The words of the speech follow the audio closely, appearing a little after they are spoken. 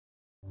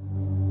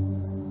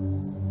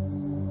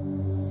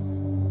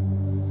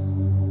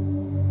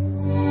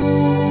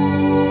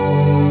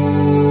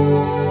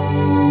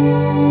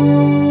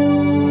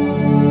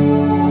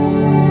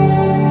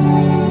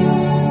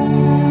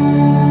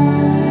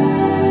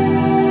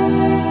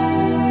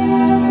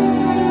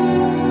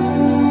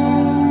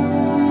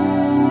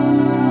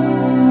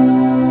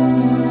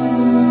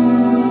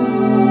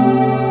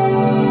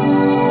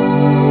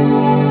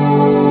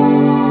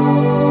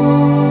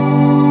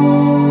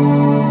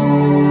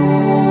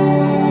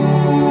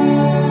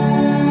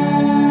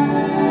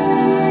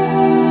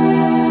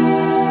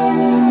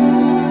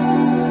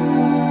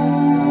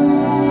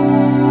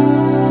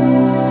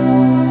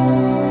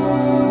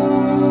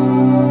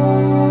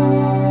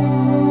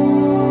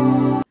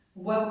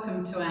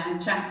welcome to our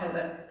chapel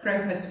at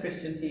Crowhurst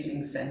Christian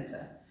Healing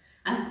Centre,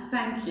 and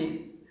thank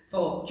you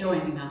for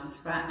joining us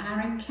for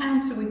our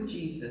encounter with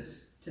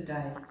Jesus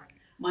today.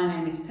 My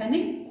name is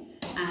Penny,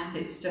 and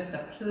it's just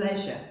a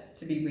pleasure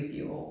to be with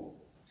you all,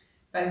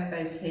 both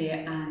those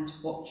here and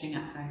watching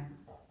at home.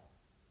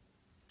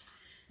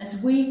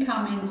 As we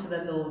come into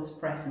the Lord's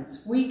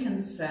presence, we can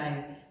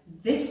say,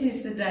 "This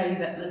is the day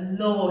that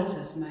the Lord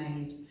has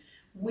made.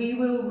 We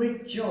will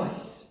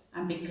rejoice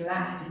and be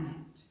glad in it."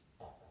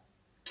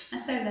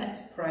 And so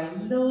let's pray.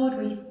 Lord,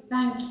 we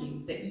thank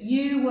you that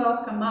you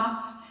welcome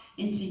us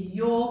into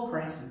your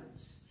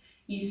presence.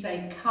 You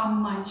say,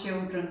 "Come, my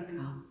children,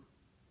 come."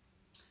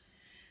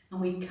 And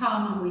we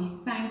come and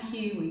we thank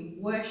you, we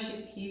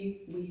worship you,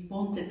 we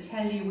want to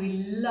tell you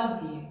we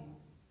love you.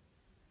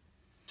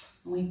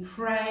 And we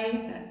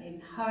pray that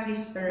in Holy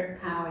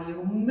Spirit power you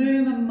will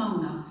move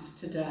among us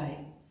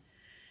today.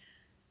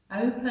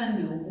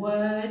 Open your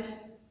word,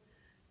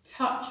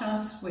 touch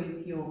us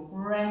with your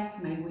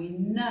breath. May we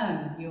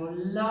know your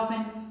love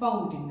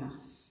enfolding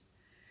us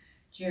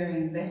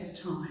during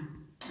this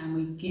time. And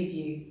we give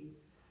you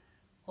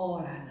all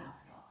our love,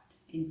 Lord.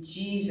 In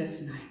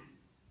Jesus' name,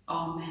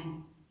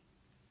 amen.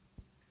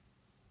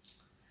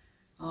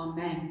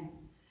 Amen.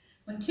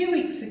 Well, 2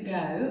 weeks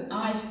ago,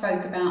 I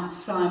spoke about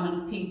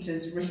Simon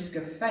Peter's risk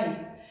of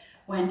faith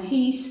when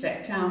he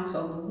stepped out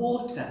on the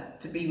water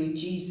to be with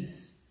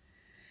Jesus.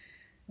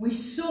 We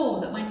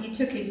saw that when he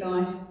took his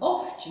eyes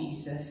off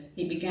Jesus,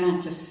 he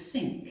began to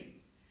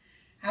sink.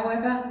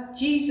 However,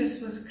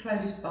 Jesus was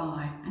close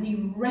by and he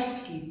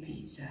rescued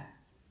Peter.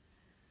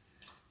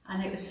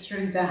 And it was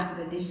through that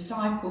the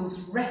disciples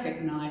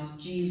recognised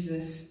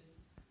Jesus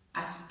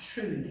as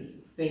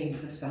truly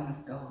being the Son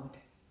of God.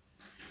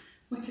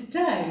 Well,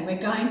 today we're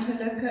going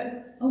to look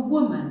at a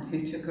woman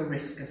who took a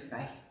risk of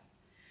faith.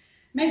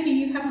 Maybe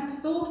you haven't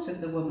thought of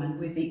the woman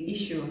with the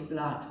issue of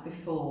blood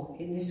before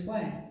in this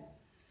way.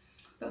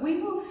 But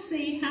we will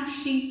see how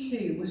she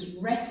too was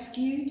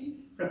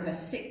rescued from her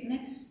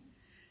sickness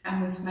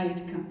and was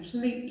made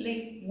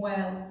completely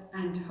well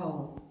and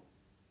whole.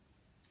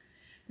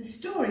 The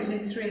story's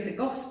in 3 of the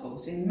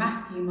Gospels, in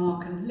Matthew,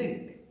 Mark and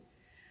Luke.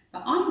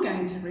 But I'm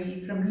going to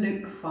read from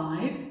Luke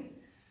 5,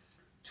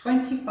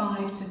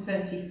 25 to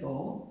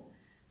 34,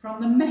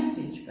 from the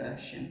Message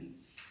version.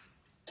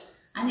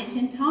 And it's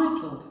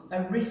entitled,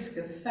 "A Risk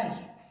of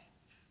Faith."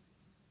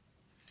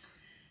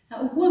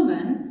 A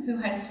woman who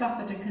has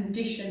suffered a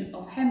condition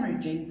of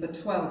hemorrhaging for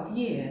 12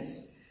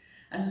 years,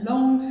 a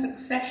long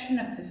succession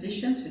of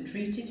physicians had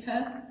treated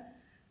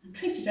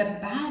her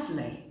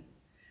badly,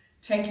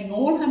 taking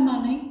all her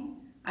money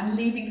and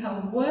leaving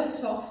her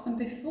worse off than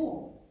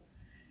before.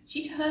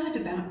 She'd heard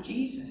about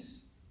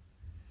Jesus,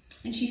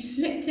 and she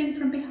slipped in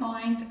from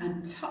behind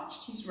and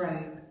touched his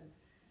robe.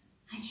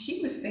 And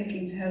she was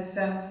thinking to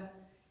herself,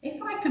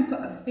 if I can put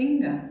a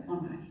finger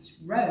on his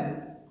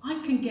robe,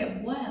 I can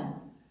get well.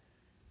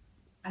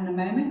 And the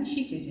moment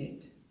she did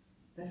it,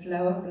 the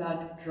flow of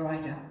blood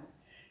dried up.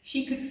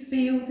 She could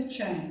feel the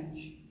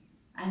change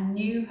and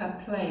knew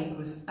her plague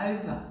was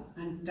over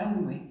and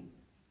done with.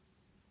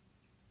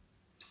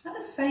 At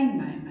the same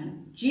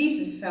moment,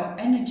 Jesus felt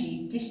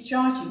energy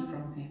discharging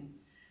from him.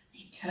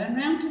 He turned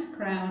round to the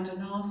crowd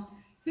and asked,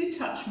 "Who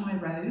touched my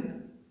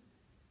robe?"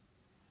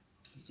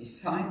 His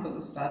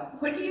disciples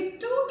thought, "What are you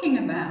talking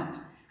about?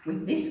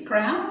 With this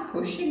crowd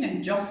pushing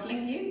and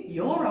jostling you,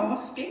 you're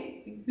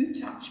asking, 'Who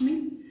touched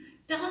me?'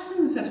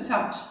 Dozens have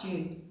touched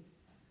you."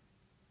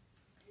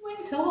 He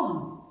went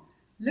on,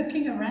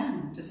 looking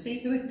around to see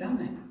who had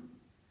done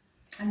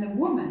it. And the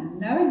woman,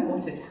 knowing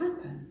what had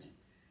happened,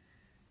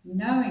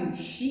 knowing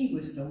she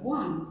was the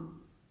one,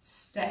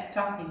 stepped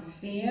up in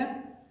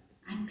fear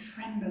and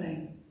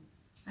trembling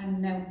and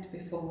knelt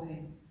before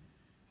him.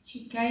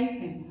 She gave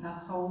him her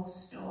whole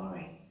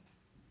story.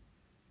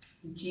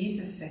 And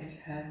Jesus said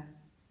to her,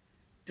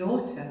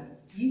 "Daughter,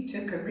 you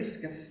took a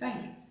risk of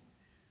faith,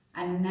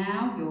 and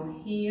now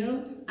you're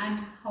healed and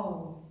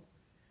whole.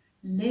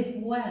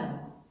 Live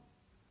well,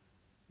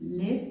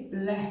 live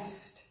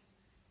blessed,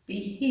 be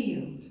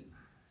healed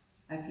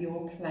of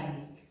your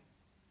plague."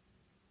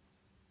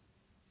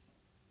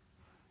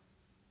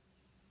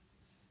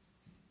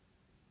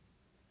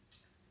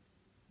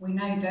 We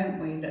know, don't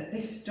we, that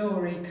this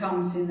story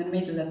comes in the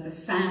middle of the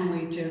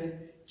sandwich of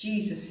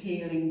Jesus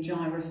healing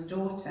Jairus'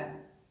 daughter,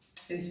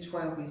 who's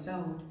 12 years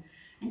old.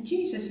 And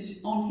Jesus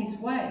is on his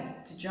way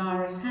to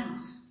Jairus'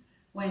 house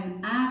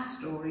when our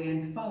story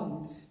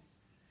unfolds.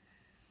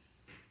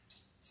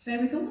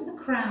 So with all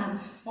the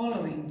crowds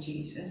following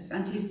Jesus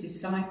and his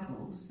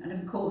disciples, and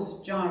of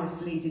course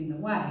Jairus leading the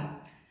way,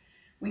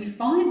 we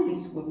find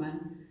this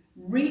woman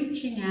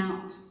reaching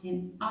out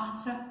in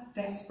utter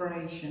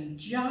desperation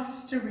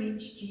just to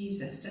reach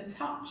Jesus, to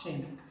touch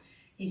him,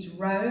 his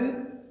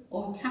robe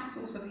or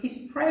tassels of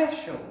his prayer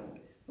shawl,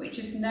 which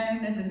is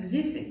known as a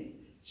zizi.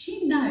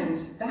 She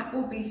knows that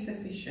will be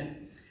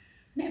sufficient.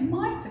 And it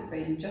might have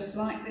been just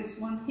like this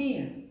one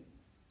here.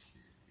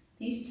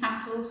 These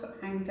tassels that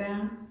hang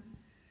down.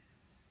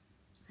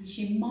 And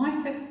she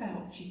might have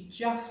felt she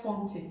just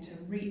wanted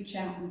to reach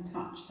out and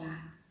touch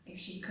that. if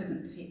she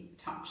couldn't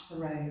touch the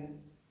robe.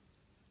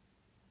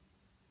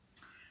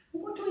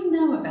 What do we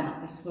know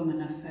about this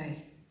woman of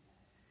faith?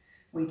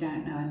 We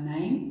don't know her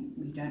name,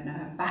 we don't know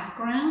her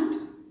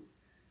background.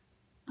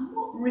 And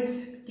what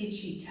risk did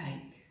she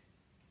take?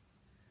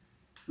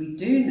 We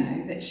do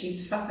know that she'd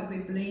suffered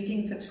with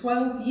bleeding for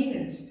 12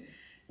 years.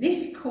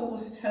 This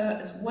caused her,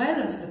 as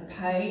well as the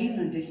pain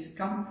and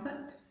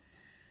discomfort,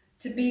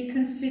 to be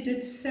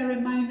considered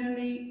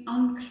ceremonially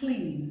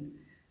unclean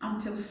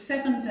until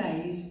 7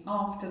 days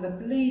after the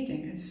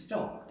bleeding had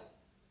stopped.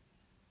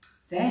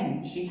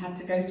 Then she had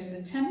to go to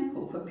the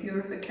temple for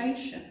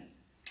purification.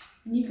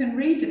 And you can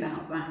read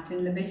about that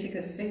in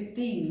Leviticus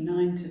 15,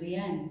 9 to the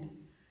end.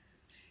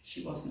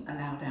 She wasn't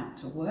allowed out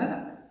to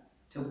work,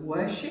 to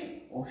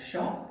worship or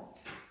shop.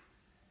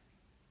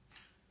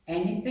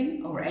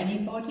 Anything or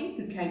anybody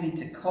who came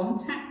into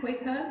contact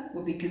with her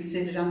would be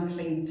considered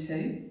unclean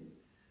too.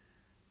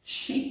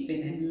 She'd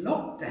been in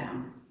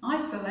lockdown,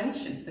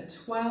 isolation for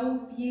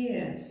 12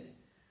 years,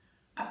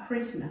 a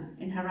prisoner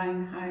in her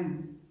own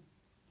home.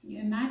 Can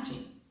you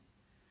imagine?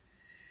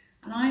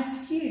 And I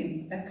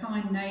assume a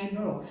kind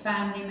neighbour or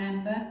family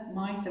member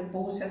might have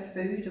bought her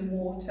food and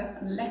water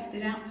and left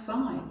it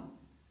outside.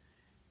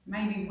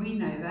 Maybe we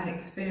know that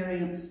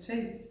experience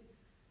too,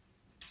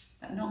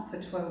 but not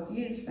for 12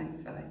 years,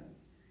 thankfully.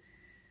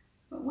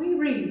 But we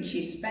read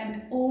she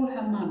spent all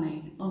her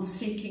money on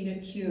seeking a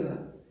cure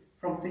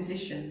from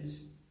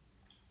physicians,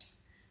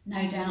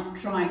 no doubt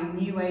trying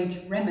New Age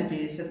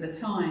remedies of the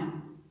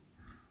time,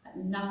 but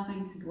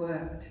nothing had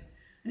worked.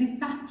 And in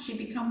fact, she'd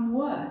become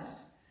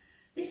worse.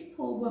 This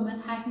poor woman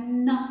had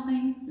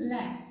nothing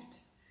left.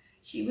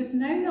 She was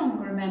no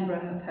longer a member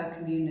of her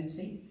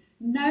community,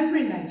 no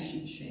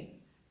relationship,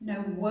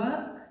 no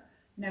work,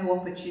 no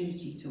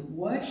opportunity to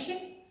worship,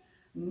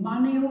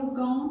 money all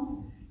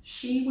gone.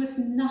 She was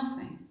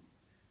nothing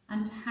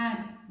and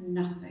had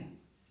nothing,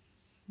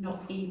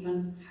 not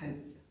even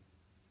hope.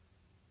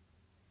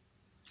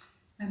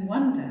 And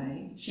one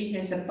day she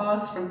hears a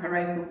buzz from her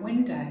open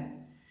window.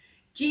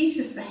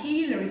 Jesus the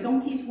healer is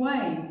on his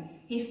way.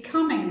 He's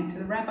coming to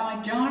the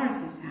Rabbi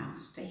Jairus'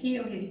 house to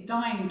heal his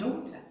dying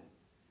daughter.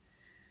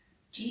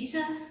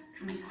 Jesus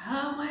coming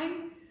her way?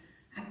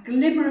 A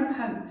glimmer of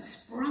hope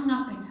sprung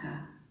up in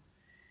her.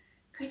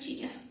 Could she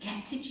just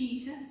get to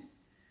Jesus?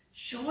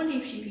 Surely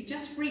if she could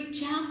just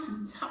reach out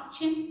and touch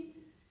him,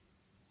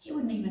 he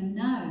wouldn't even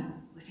know,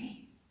 would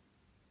he?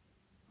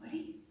 Would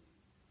he?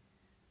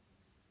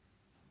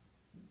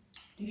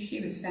 If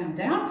she was found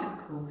out,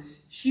 of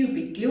course, she would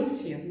be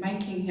guilty of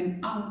making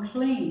him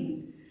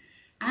unclean,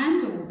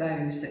 and all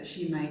those that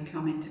she may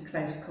come into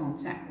close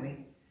contact with,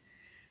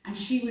 and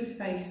she would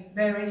face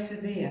very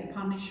severe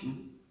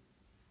punishment.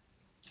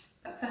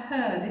 But for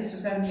her, this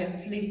was only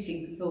a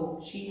fleeting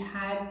thought. She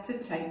had to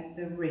take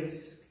the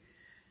risk.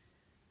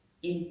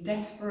 In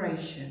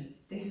desperation,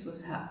 this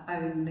was her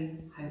only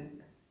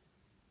hope.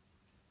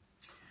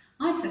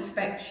 I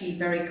suspect she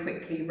very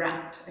quickly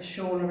wrapped a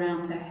shawl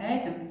around her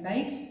head and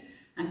face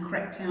and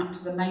crept out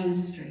to the main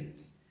street.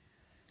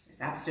 It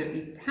was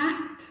absolutely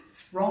packed,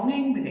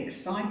 thronging with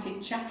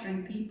excited,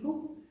 chattering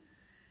people.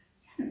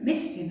 She hadn't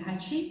missed him,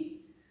 had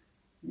she?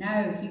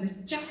 No, he was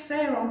just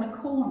there on the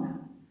corner,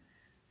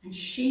 and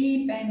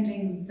she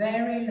bending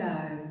very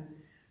low,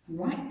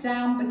 right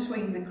down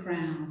between the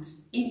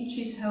crowds,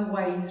 inches her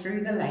way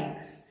through the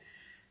legs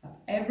of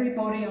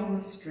everybody on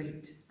the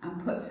street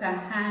and puts her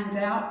hand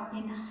out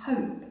in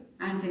hope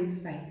and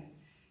in faith.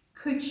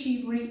 Could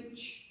she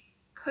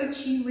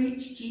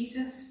reach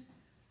Jesus?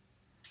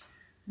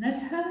 And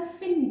as her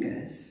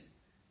fingers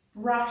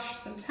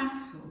brush the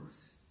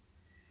tassels,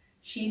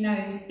 she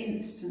knows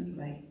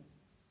instantly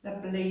the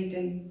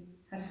bleeding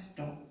has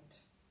stopped.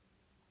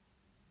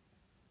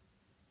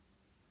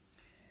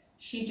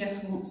 She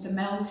just wants to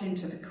melt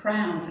into the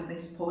crowd at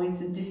this point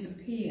and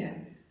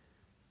disappear.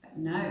 But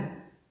no,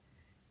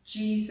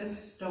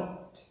 Jesus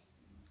stopped.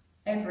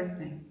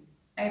 Everything,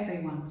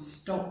 everyone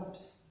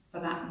stops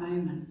for that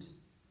moment.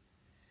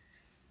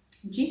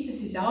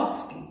 Jesus is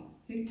asking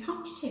who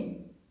touched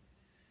him.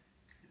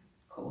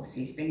 Of course,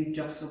 he's being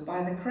jostled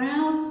by the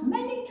crowds,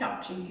 many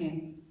touching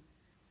him.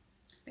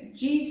 But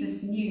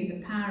Jesus knew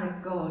the power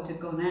of God had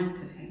gone out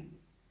of him.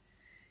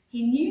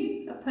 He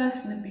knew a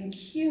person had been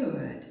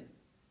cured.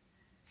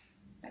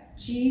 But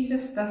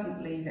Jesus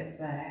doesn't leave it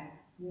there.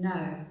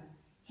 No,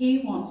 he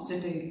wants to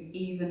do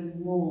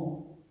even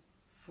more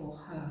for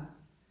her.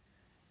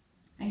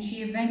 And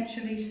she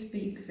eventually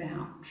speaks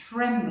out,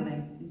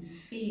 trembling in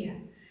fear.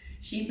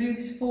 She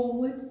moves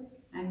forward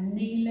and,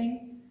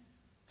 kneeling,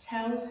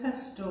 tells her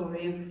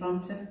story in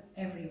front of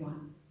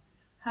everyone.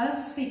 Her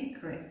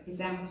secret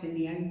is out in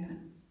the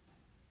open.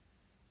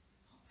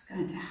 What's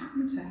going to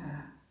happen to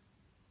her?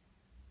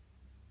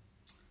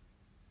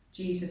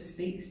 Jesus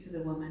speaks to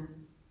the woman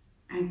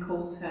and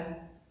calls her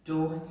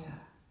daughter,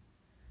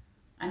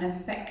 an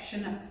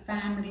affectionate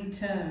family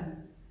term.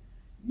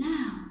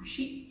 Now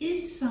she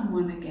is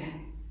someone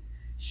again.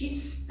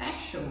 She's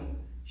special.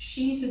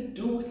 She's a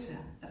daughter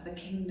of the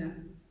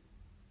kingdom.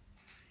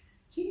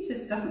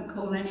 Jesus doesn't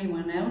call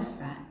anyone else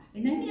that.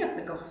 in any of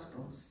the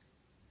Gospels.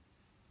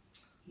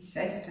 He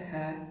says to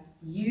her,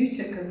 "You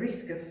took a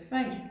risk of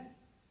faith,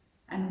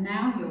 and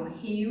now you're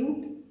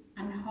healed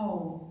and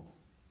whole,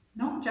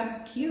 not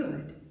just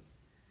cured.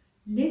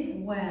 Live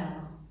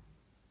well,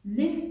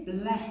 live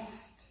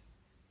blessed,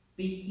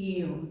 be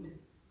healed."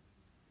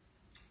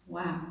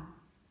 Wow,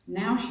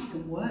 now she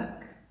can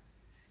work.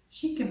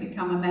 She can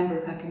become a member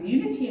of her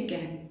community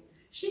again.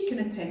 She can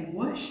attend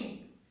worship,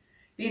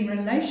 be in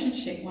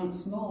relationship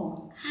once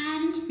more,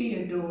 and be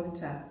a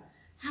daughter.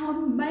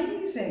 How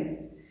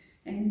amazing!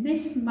 In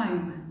this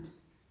moment,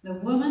 the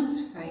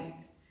woman's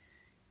faith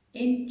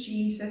in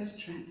Jesus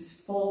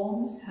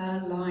transforms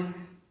her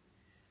life.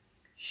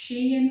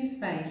 She in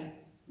faith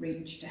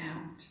reached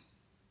out,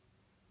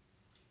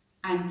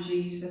 and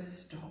Jesus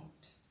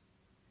stopped.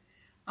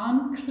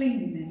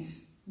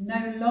 Uncleanness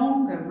no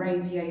longer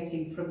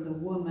radiating from the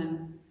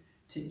woman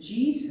to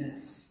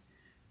Jesus,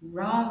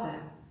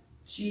 rather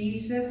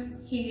Jesus'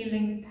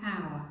 healing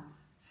power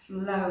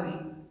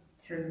flowing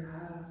through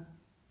her.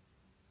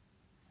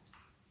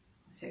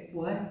 Was it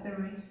worth the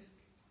risk?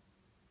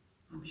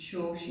 I'm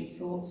sure she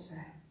thought so.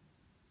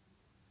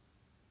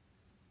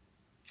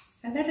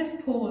 So let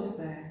us pause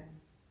there.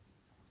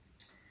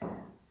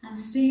 And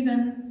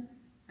Stephen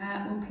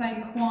will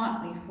play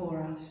quietly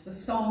for us the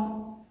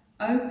song,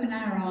 "Open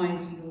Our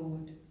Eyes,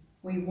 Lord.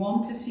 We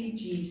want to see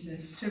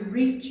Jesus, to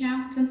reach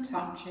out and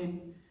touch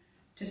him,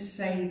 to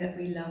say that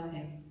we love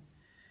him."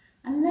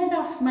 And let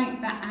us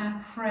make that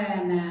our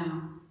prayer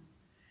now.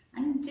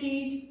 And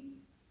indeed,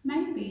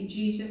 maybe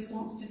Jesus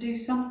wants to do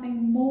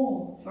something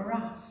more for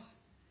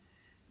us.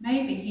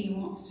 Maybe he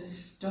wants to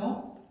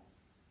stop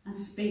and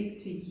speak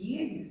to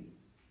you,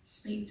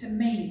 speak to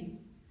me.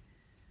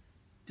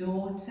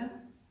 Daughter,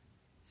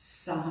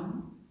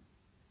 son,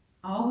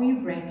 are we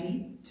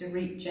ready to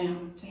reach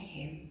out to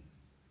him?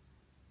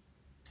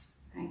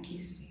 Thank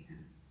you,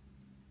 Stephen.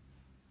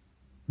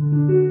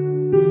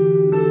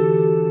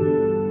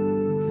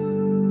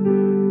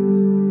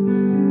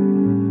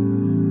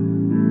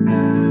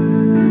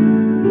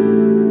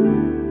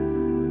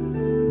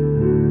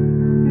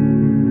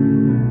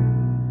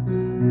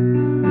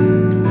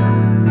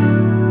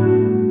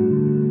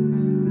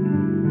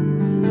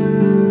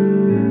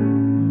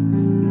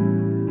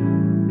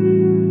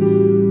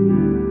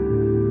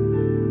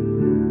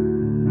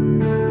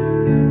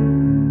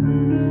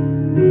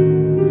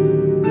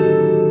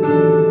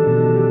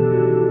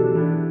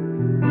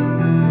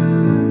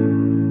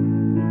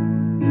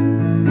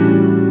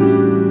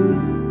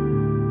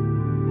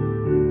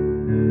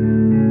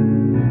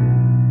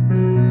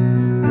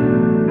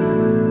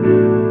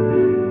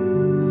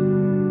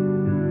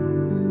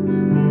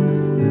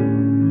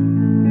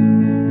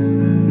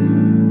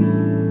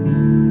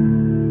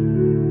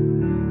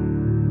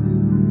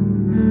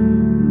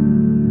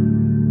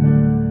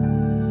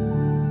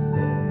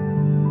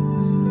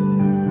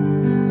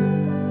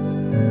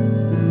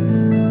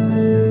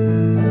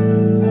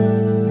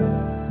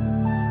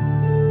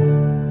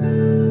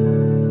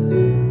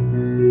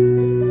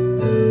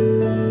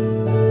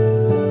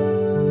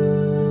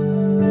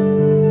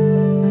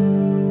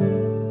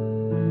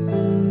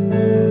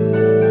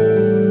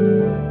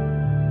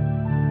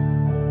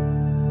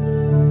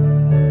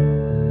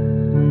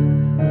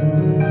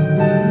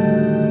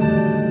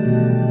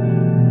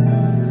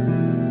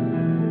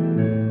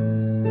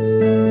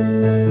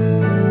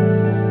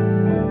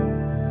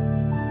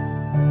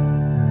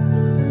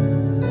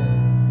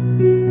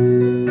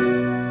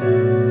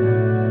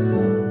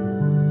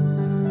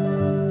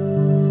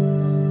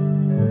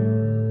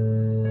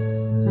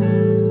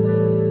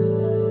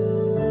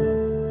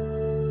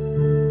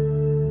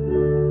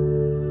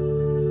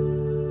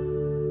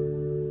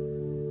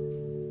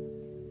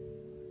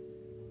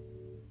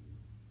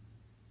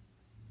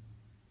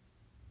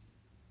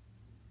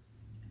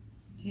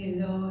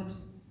 Dear Lord,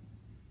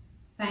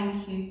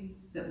 thank you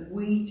that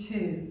we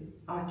too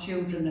are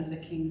children of the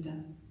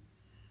kingdom,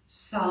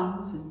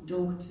 sons and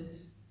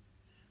daughters.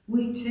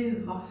 We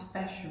too are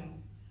special,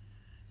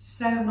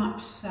 so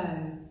much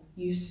so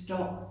you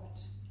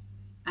stopped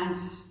and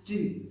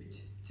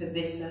stooped to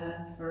this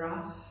earth for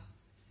us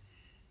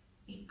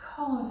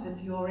because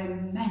of your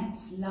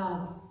immense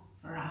love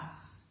for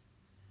us.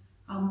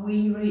 And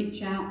we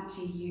reach out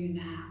to you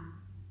now.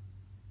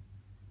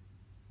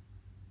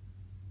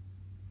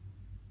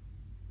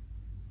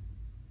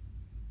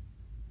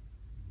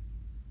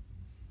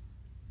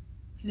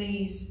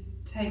 Please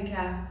take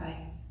our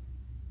faith.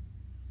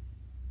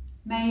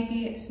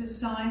 Maybe it's the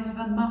size of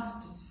a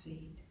mustard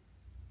seed,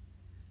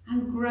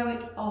 and grow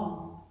it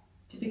on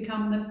to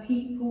become the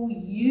people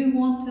you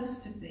want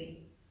us to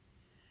be,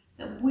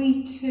 that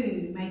we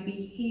too may be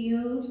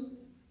healed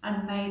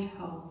and made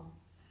whole,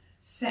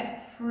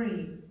 set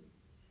free,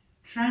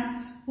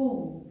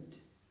 transformed,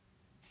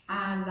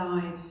 our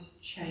lives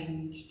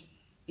changed.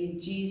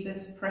 In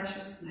Jesus'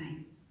 precious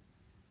name,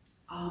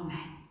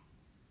 amen.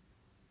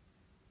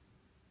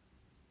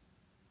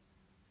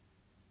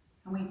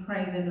 And we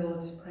pray the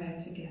Lord's Prayer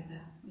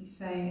together. We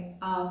say,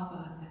 Our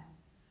Father,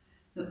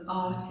 who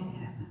art in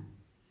heaven,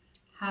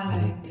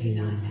 hallowed be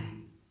thy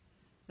name.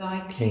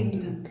 Thy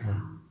kingdom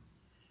come,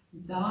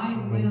 thy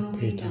will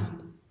be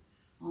done,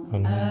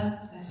 on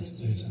earth as it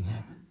is in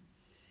heaven.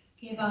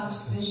 Give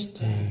us this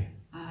day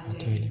our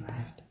daily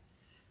bread,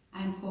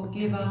 and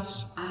forgive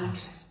us our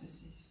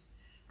trespasses,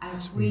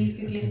 as we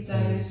forgive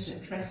those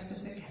that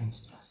trespass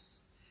against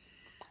us.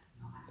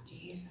 Lord, in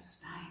Jesus'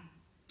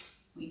 name,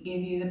 we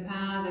give you the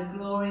power, the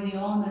glory, the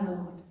honour,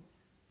 Lord.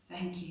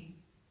 Thank you.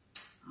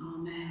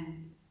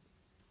 Amen.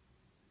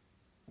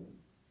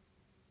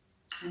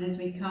 And as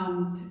we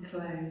come to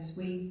close,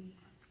 we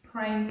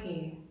pray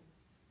here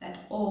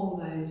that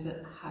all those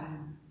at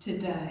home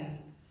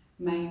today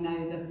may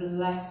know the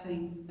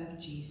blessing of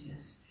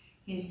Jesus,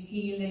 his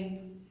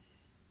healing,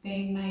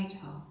 being made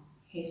whole,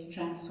 his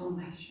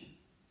transformation.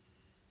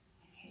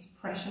 In his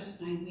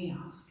precious name we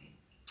ask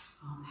it.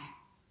 Amen.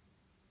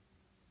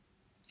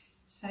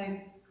 So,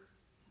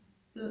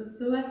 the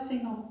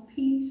blessing of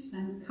peace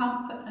and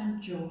comfort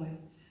and joy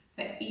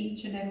for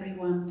each and every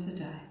one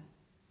today.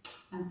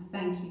 And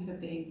thank you for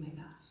being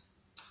with us.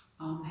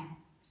 Amen.